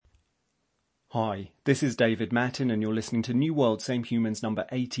Hi, this is David Mattin and you're listening to New World Same Humans number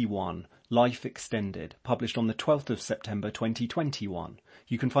 81, Life Extended, published on the 12th of September 2021.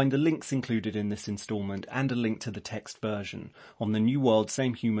 You can find the links included in this instalment and a link to the text version on the New World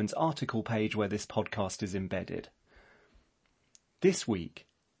Same Humans article page where this podcast is embedded. This week,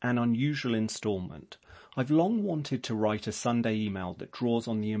 an unusual instalment. I've long wanted to write a Sunday email that draws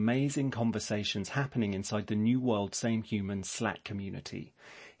on the amazing conversations happening inside the New World Same Humans Slack community.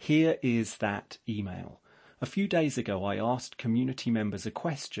 Here is that email. A few days ago, I asked community members a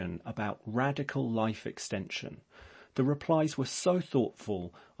question about radical life extension. The replies were so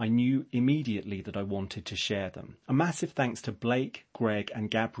thoughtful, I knew immediately that I wanted to share them. A massive thanks to Blake, Greg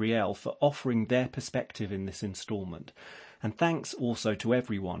and Gabrielle for offering their perspective in this instalment. And thanks also to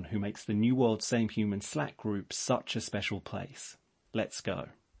everyone who makes the New World Same Human Slack group such a special place. Let's go.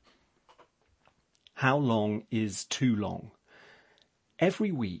 How long is too long?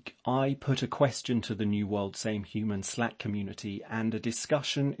 Every week, I put a question to the New World Same Human Slack community and a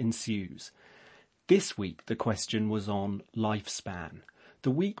discussion ensues. This week, the question was on lifespan.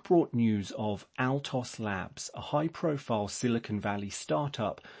 The week brought news of Altos Labs, a high-profile Silicon Valley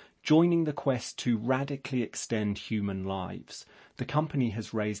startup, joining the quest to radically extend human lives. The company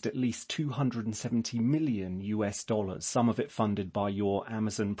has raised at least $270 million, some of it funded by your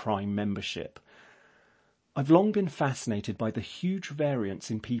Amazon Prime membership. I've long been fascinated by the huge variance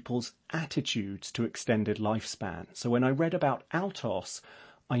in people's attitudes to extended lifespan. So when I read about Altos,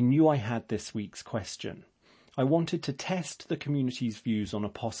 I knew I had this week's question. I wanted to test the community's views on a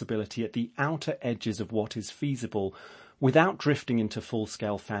possibility at the outer edges of what is feasible without drifting into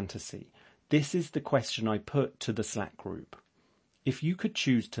full-scale fantasy. This is the question I put to the Slack group. If you could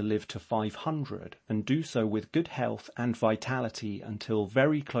choose to live to 500 and do so with good health and vitality until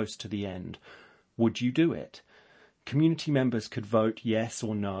very close to the end, would you do it? Community members could vote yes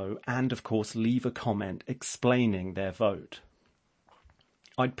or no and, of course, leave a comment explaining their vote.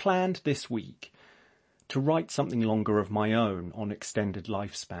 I'd planned this week to write something longer of my own on extended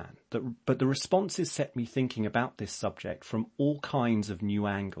lifespan, but the responses set me thinking about this subject from all kinds of new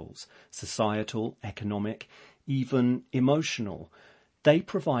angles, societal, economic, even emotional. They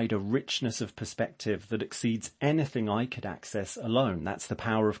provide a richness of perspective that exceeds anything I could access alone. That's the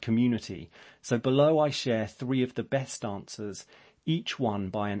power of community. So below I share 3 of the best answers, each one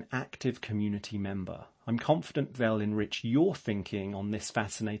by an active community member. I'm confident they'll enrich your thinking on this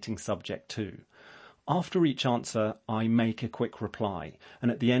fascinating subject too. After each answer, I make a quick reply,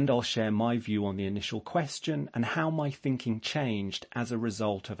 and at the end I'll share my view on the initial question and how my thinking changed as a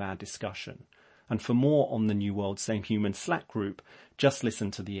result of our discussion. And for more on the New World Same Human Slack group, just listen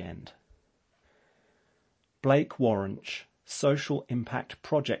to the end. Blake Warrench, Social Impact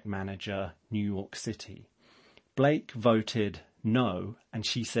Project Manager, New York City. Blake voted no, and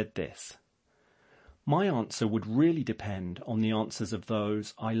she said this. My answer would really depend on the answers of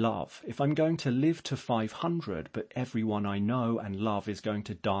those I love. If I'm going to live to 500, but everyone I know and love is going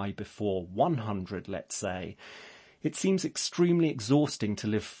to die before 100, let's say, it seems extremely exhausting to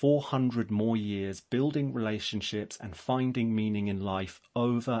live 400 more years building relationships and finding meaning in life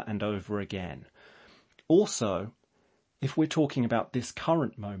over and over again. Also, if we're talking about this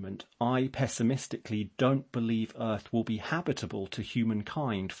current moment, I pessimistically don't believe Earth will be habitable to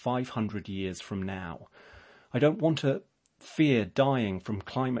humankind 500 years from now. I don't want to fear dying from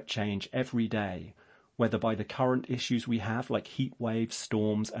climate change every day, whether by the current issues we have like heat waves,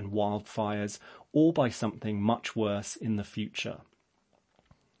 storms and wildfires, or by something much worse in the future.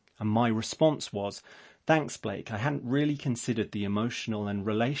 And my response was, thanks Blake, I hadn't really considered the emotional and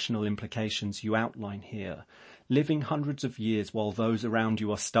relational implications you outline here. Living hundreds of years while those around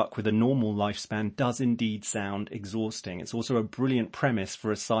you are stuck with a normal lifespan does indeed sound exhausting. It's also a brilliant premise for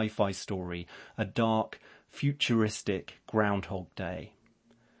a sci-fi story, a dark, futuristic Groundhog Day.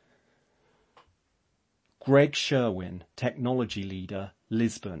 Greg Sherwin, Technology Leader,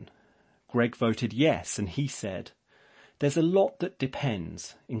 Lisbon. Greg voted yes, and he said, there's a lot that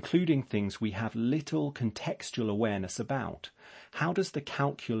depends, including things we have little contextual awareness about. How does the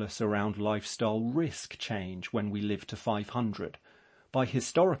calculus around lifestyle risk change when we live to 500? By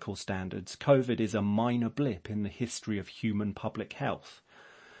historical standards, COVID is a minor blip in the history of human public health.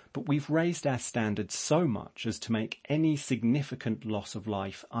 But we've raised our standards so much as to make any significant loss of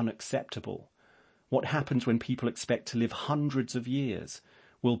life unacceptable. What happens when people expect to live hundreds of years?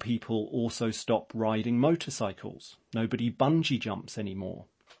 Will people also stop riding motorcycles? Nobody bungee jumps anymore.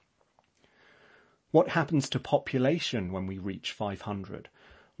 What happens to population when we reach 500?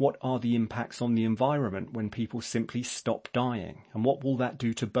 What are the impacts on the environment when people simply stop dying? And what will that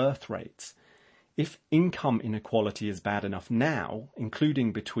do to birth rates? If income inequality is bad enough now,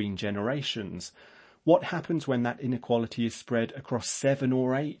 including between generations, what happens when that inequality is spread across 7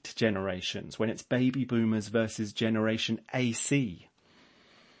 or 8 generations, when it's baby boomers versus generation AC?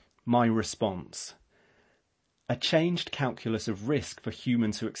 My response: a changed calculus of risk for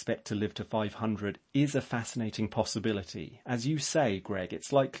humans who expect to live to 500 is a fascinating possibility. As you say, Greg,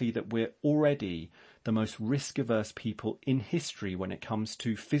 it's likely that we're already the most risk-averse people in history when it comes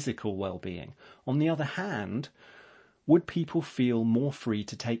to physical well-being. On the other hand, would people feel more free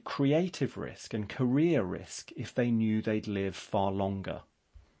to take creative risk and career risk if they knew they'd live far longer?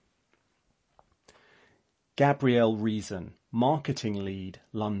 Gabrielle Reason, marketing lead,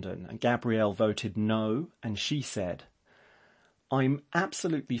 London. And Gabrielle voted no, and she said, I'm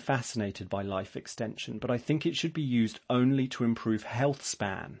absolutely fascinated by life extension, but I think it should be used only to improve health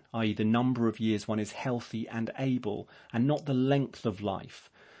span, i.e. the number of years one is healthy and able, and not the length of life.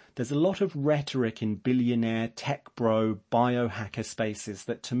 There's a lot of rhetoric in billionaire, tech bro, biohacker spaces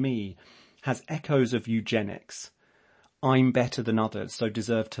that to me has echoes of eugenics. I'm better than others, so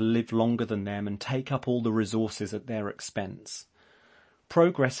deserve to live longer than them and take up all the resources at their expense.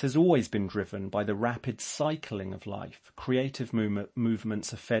 Progress has always been driven by the rapid cycling of life. Creative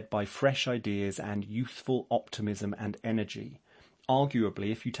movements are fed by fresh ideas and youthful optimism and energy.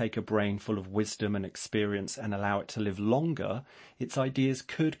 Arguably, if you take a brain full of wisdom and experience and allow it to live longer, its ideas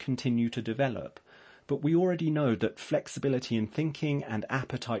could continue to develop. But we already know that flexibility in thinking and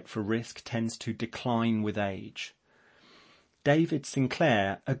appetite for risk tends to decline with age. David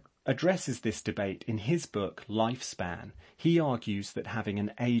Sinclair addresses this debate in his book Lifespan. He argues that having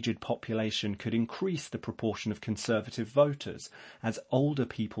an aged population could increase the proportion of conservative voters, as older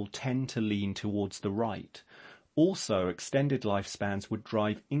people tend to lean towards the right. Also, extended lifespans would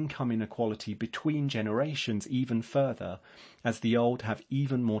drive income inequality between generations even further, as the old have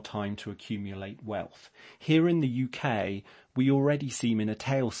even more time to accumulate wealth. Here in the UK, we already seem in a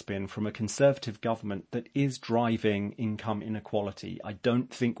tailspin from a Conservative government that is driving income inequality. I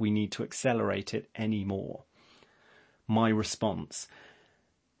don't think we need to accelerate it anymore. My response: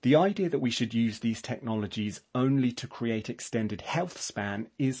 the idea that we should use these technologies only to create extended health span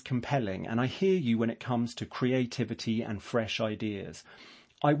is compelling, and I hear you when it comes to creativity and fresh ideas.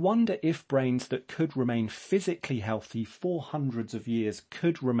 I wonder if brains that could remain physically healthy for hundreds of years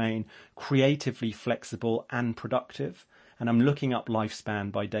could remain creatively flexible and productive. And I'm looking up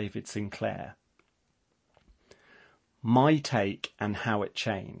Lifespan by David Sinclair. My take and how it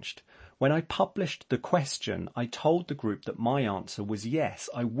changed. When I published the question, I told the group that my answer was yes,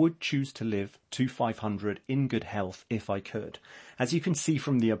 I would choose to live to 500 in good health if I could. As you can see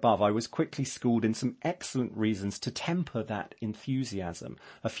from the above, I was quickly schooled in some excellent reasons to temper that enthusiasm.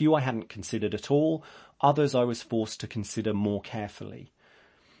 A few I hadn't considered at all, others I was forced to consider more carefully.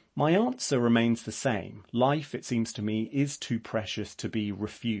 My answer remains the same. Life, it seems to me, is too precious to be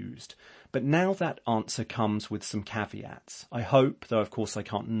refused. But now that answer comes with some caveats. I hope, though of course I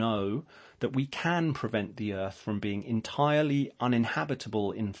can't know, that we can prevent the Earth from being entirely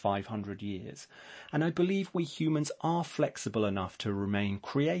uninhabitable in 500 years. And I believe we humans are flexible enough to remain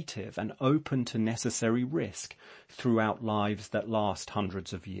creative and open to necessary risk throughout lives that last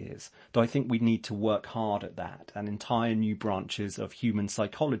hundreds of years. Though I think we need to work hard at that, and entire new branches of human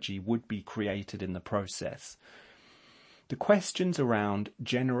psychology would be created in the process. The questions around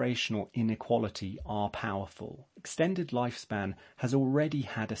generational inequality are powerful. Extended lifespan has already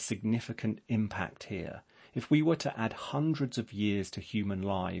had a significant impact here. If we were to add hundreds of years to human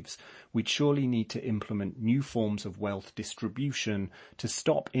lives, we'd surely need to implement new forms of wealth distribution to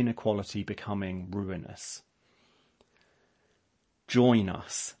stop inequality becoming ruinous. Join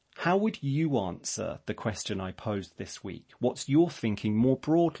us. How would you answer the question I posed this week? What's your thinking more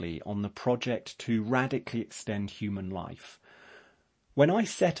broadly on the project to radically extend human life? When I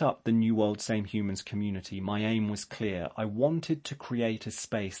set up the New World Same Humans community, my aim was clear. I wanted to create a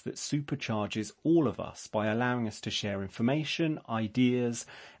space that supercharges all of us by allowing us to share information, ideas,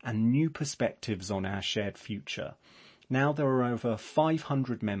 and new perspectives on our shared future. Now there are over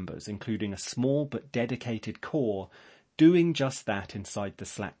 500 members, including a small but dedicated core, doing just that inside the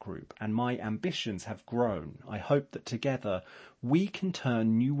Slack group, and my ambitions have grown. I hope that together we can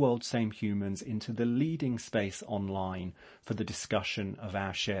turn New World Same Humans into the leading space online for the discussion of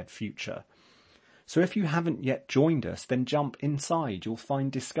our shared future. So if you haven't yet joined us, then jump inside. You'll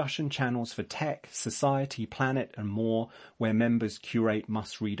find discussion channels for tech, society, planet and more, where members curate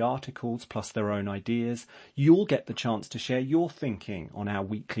must-read articles plus their own ideas. You'll get the chance to share your thinking on our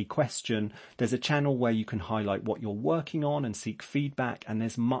weekly question. There's a channel where you can highlight what you're working on and seek feedback, and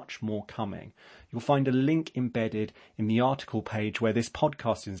there's much more coming. You'll find a link embedded in the article page where this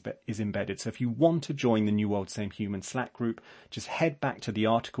podcast is embedded. So if you want to join the New World Same Human Slack group, just head back to the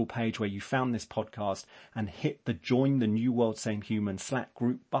article page where you found this podcast and hit the Join the New World Same Human Slack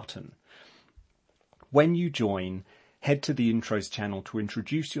group button. When you join, head to the intros channel to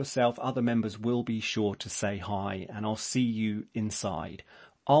introduce yourself. Other members will be sure to say hi, and I'll see you inside.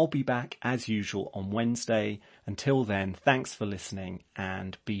 I'll be back as usual on Wednesday. Until then, thanks for listening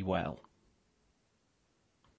and be well.